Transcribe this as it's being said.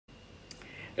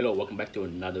Hello, welcome back to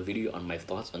another video on my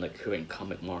thoughts on the current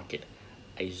comic market.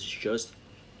 I just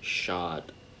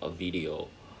shot a video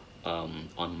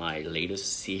on my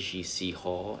latest CGC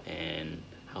haul and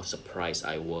how surprised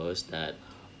I was that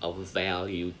a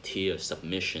value tier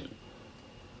submission,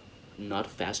 not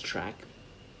fast track,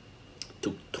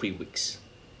 took 3 weeks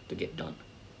to get done.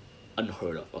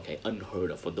 Unheard of, okay?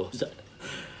 Unheard of for those that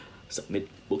submit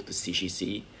book to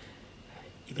CGC.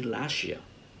 Even last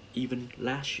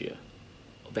year,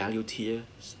 value tier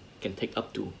can take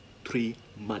up to 3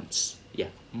 months.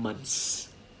 Yeah, months,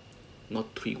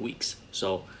 not 3 weeks.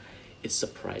 So it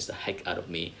surprised the heck out of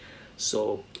me.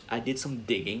 So I did some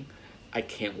digging. I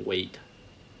can't wait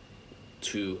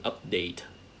to update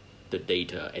the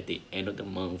data at the end of the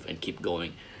month and keep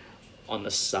going on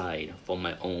the side for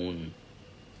my own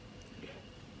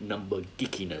number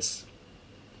geekiness.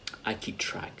 I keep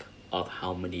track of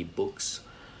how many books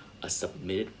are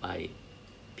submitted by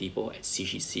people at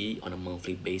CGC on a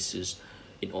monthly basis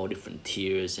in all different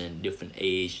tiers and different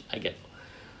age.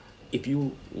 If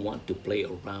you want to play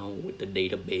around with the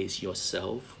database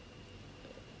yourself,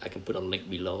 I can put a link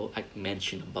below. I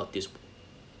mentioned about this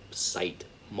site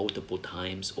multiple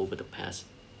times over the past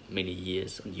many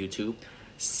years on YouTube,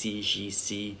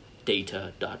 cgcdata.com.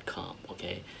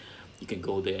 Okay, you can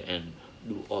go there and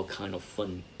do all kind of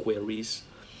fun queries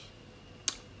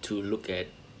to look at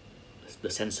the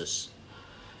census.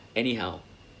 Anyhow,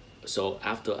 so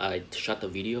after I shot the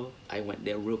video, I went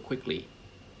there real quickly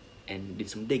and did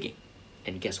some digging.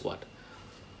 And guess what?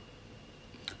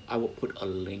 I will put a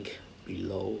link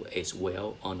below as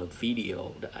well on a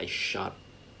video that I shot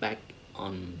back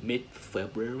on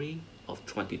mid-February of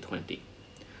 2020.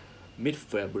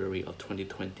 Mid-February of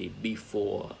 2020,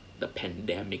 before the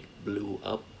pandemic blew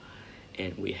up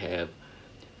and we have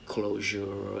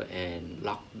closure and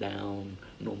lockdown,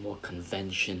 no more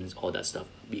conventions, all that stuff.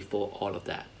 Before all of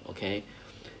that, okay,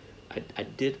 I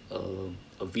did a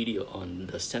video on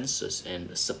the census and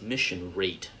the submission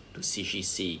rate to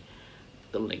CGC.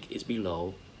 The link is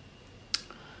below,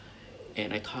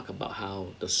 and I talk about how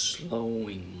the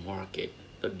slowing market,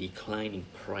 the declining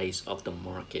price of the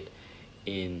market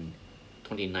in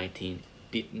 2019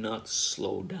 did not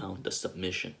slow down the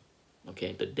submission.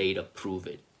 Okay, the data prove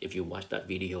it. If you watch that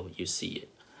video, you see it.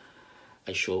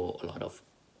 I show a lot of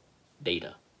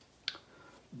data.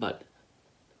 But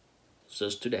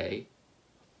just today,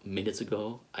 minutes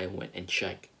ago, I went and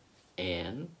checked,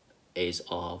 and as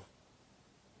of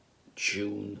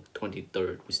June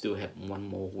 23rd, we still have one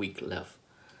more week left.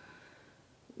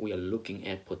 We are looking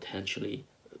at potentially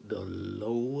the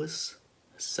lowest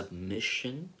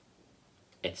submission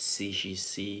at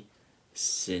CGC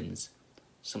since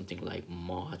something like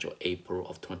March or April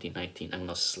of 2019. I'm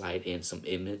gonna slide in some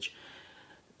image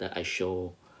that I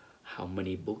show how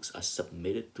many books are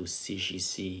submitted to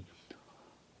CGC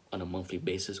on a monthly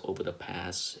basis over the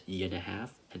past year and a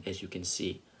half. And as you can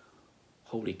see,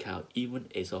 holy cow, even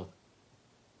as of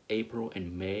April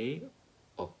and May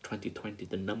of 2020,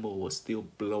 the number was still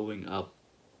blowing up.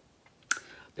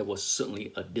 There was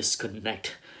certainly a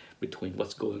disconnect between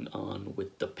what's going on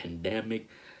with the pandemic,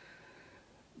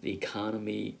 the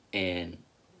economy, and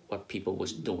what people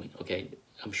was doing. Okay,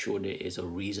 I'm sure there is a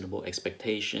reasonable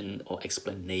expectation or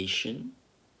explanation.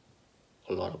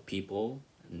 A lot of people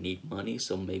need money,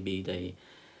 so maybe they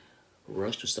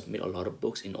rush to submit a lot of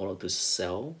books in order to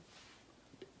sell.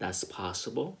 That's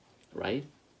possible, right?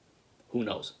 Who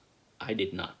knows? I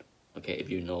did not. Okay, if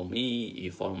you know me,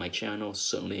 you follow my channel,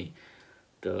 certainly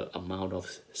the amount of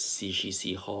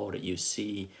CGC haul that you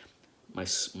see,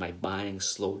 my buying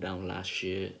slowed down last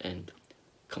year and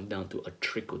come down to a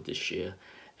trickle this year,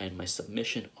 and my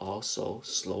submission also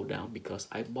slowed down because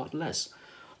I bought less.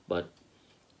 But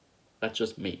that's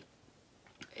just me.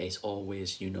 As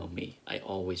always, you know me, I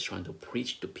always try to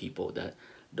preach to people that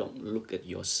don't look at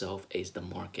yourself as the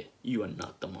market. You are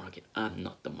not the market. I'm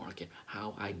not the market.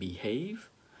 How I behave,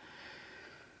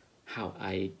 how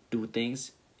I do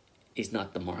things is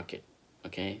not the market.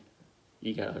 Okay,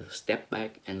 you gotta step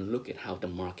back and look at how the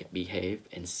market behave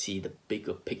and see the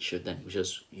bigger picture than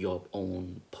just your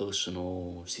own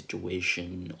personal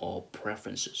situation or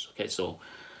preferences. Okay, so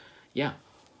yeah,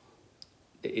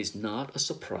 it is not a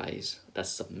surprise that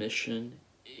submission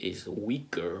is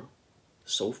weaker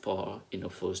so far in the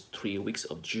first 3 weeks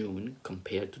of June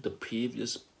compared to the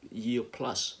previous year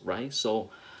plus, right?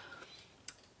 So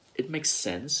it makes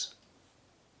sense.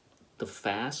 The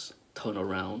fast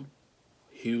turnaround,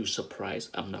 huge surprise.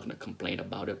 I'm not gonna complain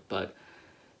about it, but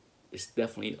it's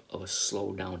definitely a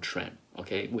slow down trend.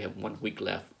 Okay, we have 1 week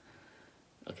left.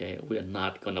 Okay, we are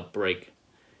not gonna break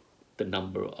the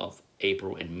number of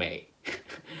April and May.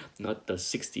 not the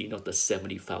 60, not the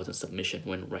 70,000 submission,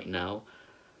 when right now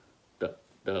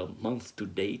the month to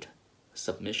date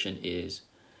submission is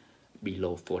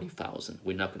below 40,000.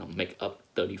 We're not gonna make up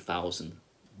 30,000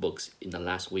 books in the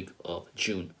last week of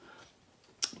June,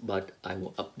 but I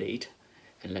will update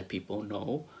and let people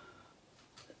know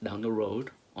down the road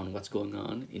on what's going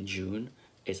on in June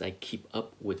as I keep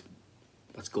up with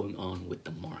what's going on with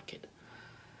the market.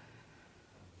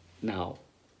 Now,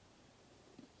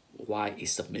 why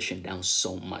is submission down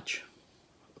so much?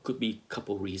 Could be a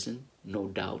couple reasons, no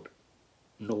doubt.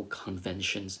 No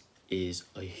conventions is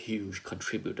a huge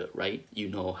contributor, right? You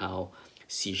know how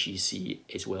CGC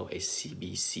as well as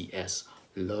CBCS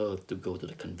love to go to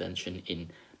the convention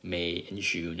in May and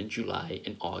June and July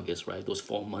and August, right? Those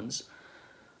 4 months.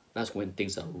 That's when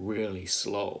things are really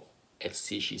slow at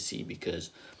CGC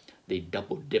because they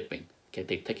double dipping. Okay,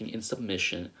 they're taking in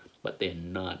submission, but they're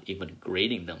not even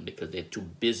grading them because they're too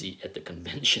busy at the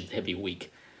convention every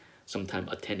week.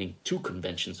 Sometimes attending 2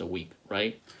 conventions a week,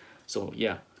 right? So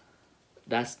yeah,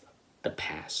 that's the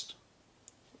past.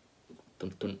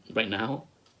 Right now,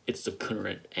 it's the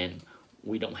current, and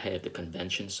we don't have the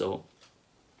convention, so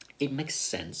it makes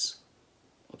sense.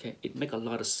 Okay, it makes a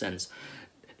lot of sense.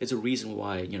 There's a reason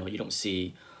why you don't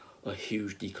see a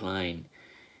huge decline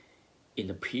in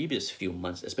the previous few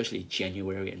months, especially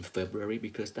January and February,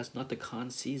 because that's not the con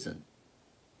season.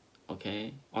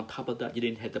 Okay, on top of that, you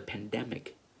didn't have the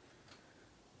pandemic,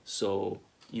 so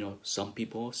some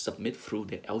people submit through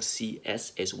the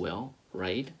LCS as well,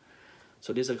 right?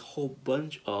 So there's a whole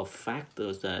bunch of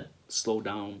factors that slow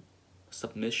down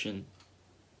submission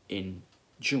in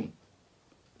June.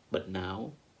 But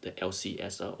now the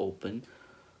LCS are open.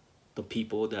 The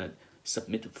people that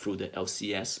submitted through the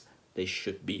LCS, they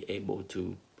should be able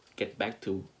to get back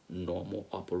to normal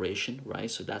operation,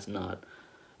 right? So that's not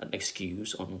an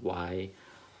excuse on why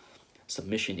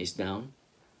submission is down.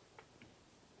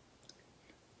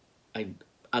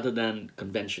 Other than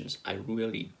conventions, I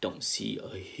really don't see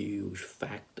a huge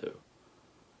factor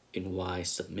in why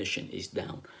submission is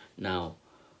down. Now,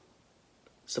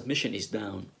 submission is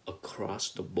down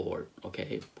across the board,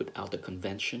 okay? Without the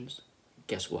conventions,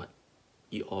 guess what?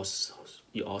 You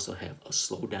also have a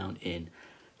slowdown in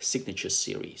signature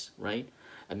series, right?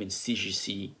 I mean,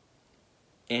 CGC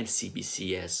and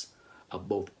CBCS are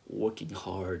both working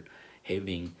hard,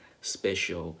 having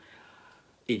special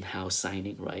in-house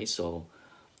signing, right? So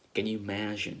can you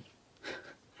imagine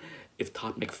if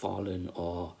Todd McFarlane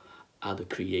or other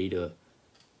creator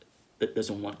that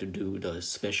doesn't want to do the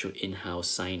special in-house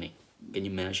signing? Can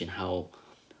you imagine how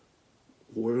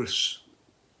worse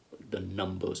the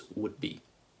numbers would be?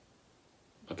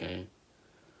 Okay.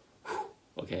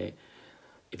 Okay.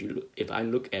 If I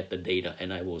look at the data,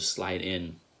 and I will slide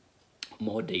in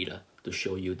more data to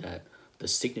show you that the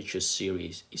signature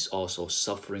series is also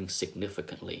suffering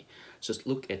significantly. Just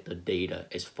look at the data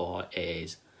as far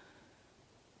as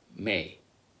May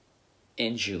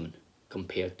and June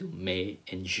compared to May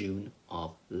and June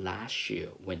of last year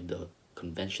when the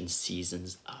convention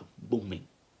seasons are booming.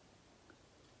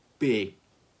 Big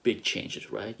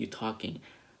changes, right? You're talking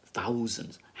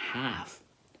thousands, half.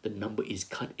 The number is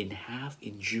cut in half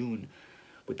in June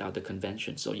without the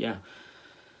convention. So yeah,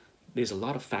 there's a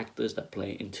lot of factors that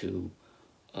play into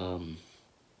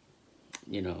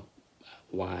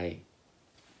why.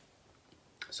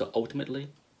 So ultimately,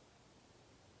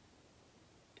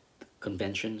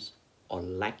 conventions or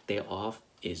lack thereof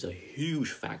is a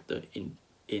huge factor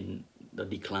in the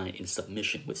decline in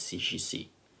submission with CGC,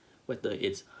 whether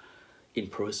it's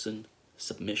in-person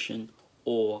submission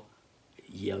or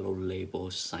yellow label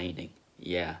signing.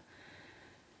 Yeah,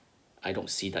 I don't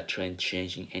see that trend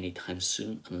changing anytime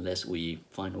soon unless we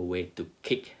find a way to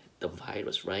kick the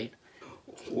virus, right?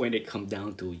 When it comes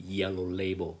down to yellow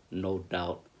label, no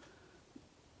doubt,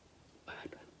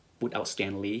 without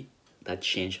Stan Lee, that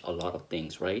changed a lot of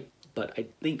things, right? But I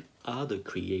think other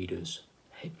creators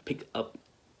have picked up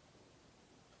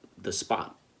the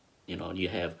spot. You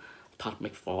have Todd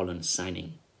McFarlane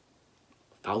signing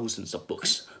thousands of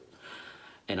books,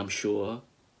 and I'm sure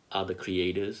other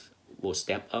creators will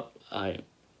step up. I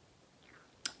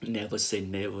never say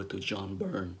never to John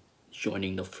Byrne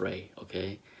joining the fray,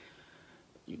 okay?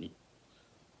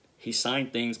 He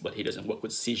signed things, but he doesn't work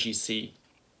with CGC.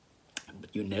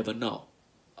 But you never know.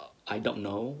 I don't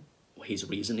know his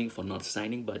reasoning for not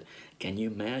signing, but can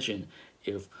you imagine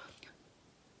if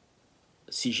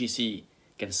CGC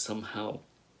can somehow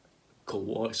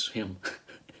coerce him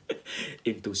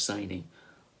into signing?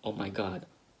 Oh my God,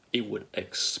 it would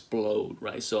explode,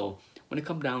 right? So when it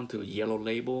comes down to yellow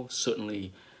label,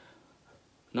 certainly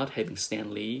not having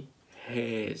Stan Lee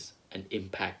has an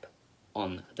impact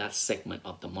on that segment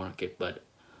of the market, but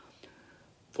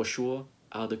for sure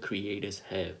other creators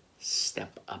have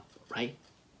stepped up, right?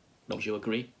 Don't you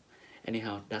agree?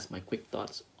 Anyhow, that's my quick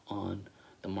thoughts on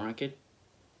the market.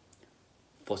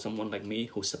 For someone like me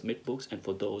who submit books, and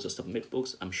for those who submit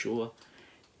books, I'm sure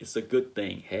it's a good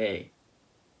thing. Hey,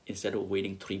 instead of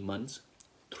waiting 3 months,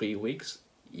 3 weeks,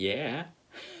 yeah,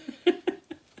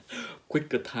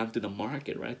 quicker time to the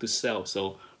market, right, to sell.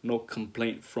 So no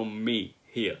complaint from me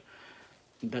here.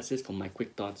 That's it for my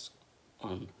quick thoughts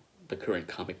on the current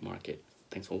comic market.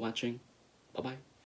 Thanks for watching. Bye bye.